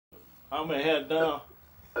I'm gonna head down.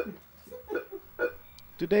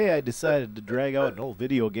 Today I decided to drag out an old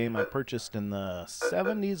video game I purchased in the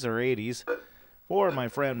 70s or 80s for my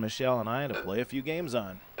friend Michelle and I to play a few games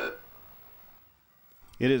on.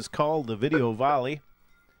 It is called the Video Volley,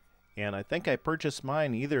 and I think I purchased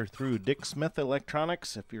mine either through Dick Smith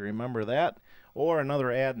Electronics, if you remember that, or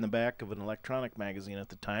another ad in the back of an electronic magazine at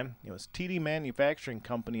the time. It was TD Manufacturing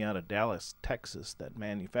Company out of Dallas, Texas that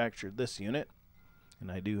manufactured this unit,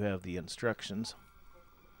 and I do have the instructions.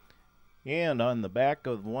 And on the back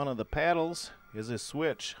of one of the paddles is a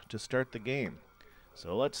switch to start the game.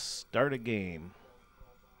 So let's start a game.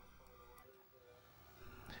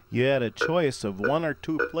 You had a choice of 1 or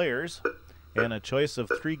 2 players and a choice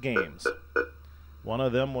of 3 games. One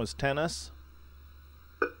of them was tennis.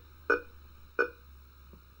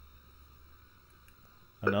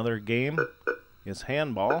 Another game is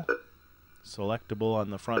handball, selectable on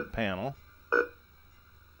the front panel.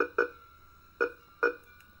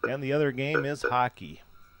 And the other game is hockey.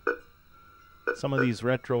 Some of these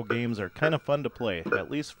retro games are kind of fun to play,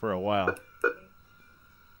 at least for a while.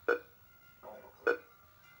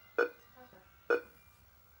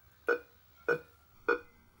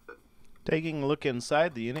 Taking a look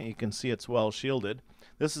inside the unit, you can see it's well shielded.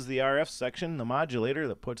 This is the RF section, the modulator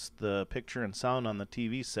that puts the picture and sound on the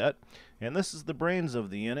TV set. And this is the brains of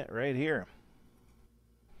the unit right here.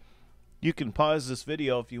 You can pause this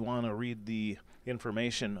video if you want to read the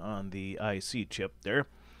information on the IC chip there.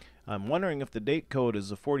 I'm wondering if the date code is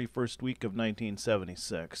the 41st week of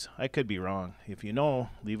 1976. I could be wrong. If you know,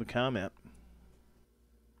 leave a comment.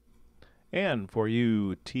 And for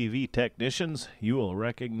you TV technicians, you will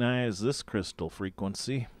recognize this crystal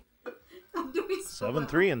frequency.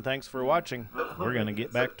 7-3, and thanks for watching. We're going to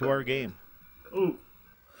get back to our game. Ooh.